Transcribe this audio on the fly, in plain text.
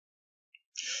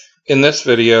In this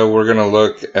video, we're going to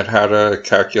look at how to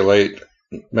calculate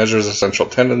measures of central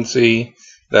tendency,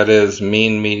 that is,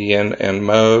 mean, median, and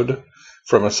mode,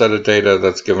 from a set of data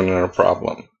that's given in a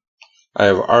problem. I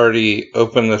have already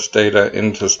opened this data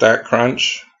into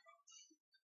StatCrunch.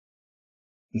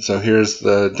 And so here's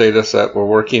the data set we're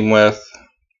working with.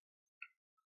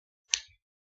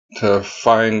 To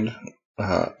find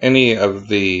any of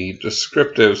the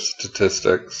descriptive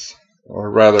statistics,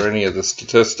 or rather any of the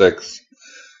statistics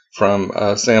from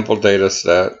a sample data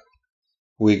set,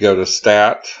 we go to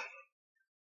Stat,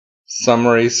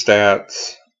 Summary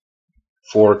Stats,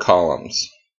 4 columns.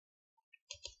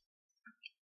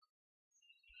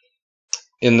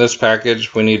 In this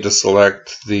package, we need to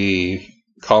select the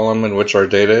column in which our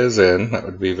data is in. That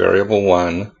would be variable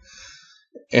 1.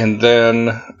 And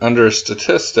then under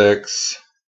Statistics,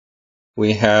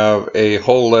 we have a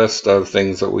whole list of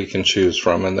things that we can choose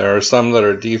from. And there are some that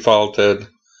are defaulted.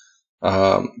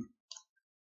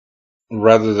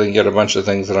 Rather than get a bunch of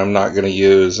things that I'm not going to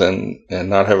use and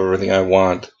not have everything I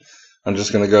want, I'm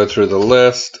just going to go through the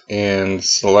list and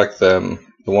select them,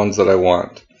 the ones that I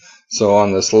want. So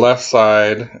on this left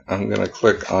side, I'm going to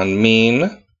click on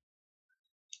mean,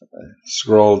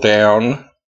 scroll down,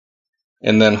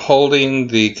 and then holding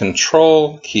the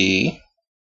control key,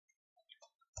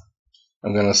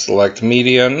 I'm going to select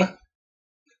median.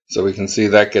 So we can see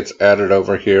that gets added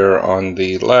over here on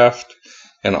the left.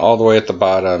 And all the way at the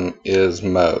bottom is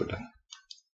mode.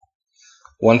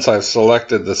 Once I've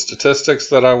selected the statistics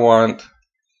that I want,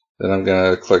 then I'm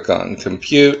going to click on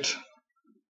compute.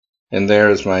 And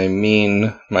there's my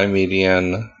mean, my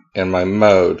median, and my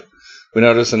mode. We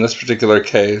notice in this particular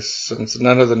case, since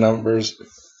none of the numbers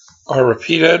are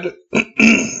repeated,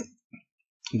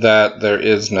 that there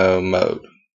is no mode.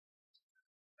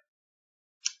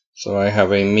 So I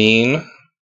have a mean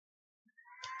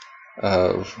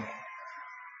of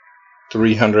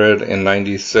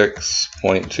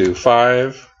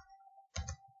 396.25,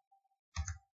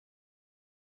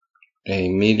 a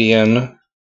median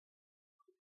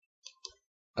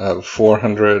of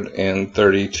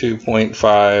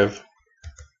 432.5,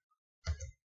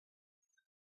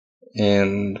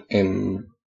 and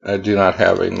I do not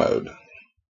have a mode.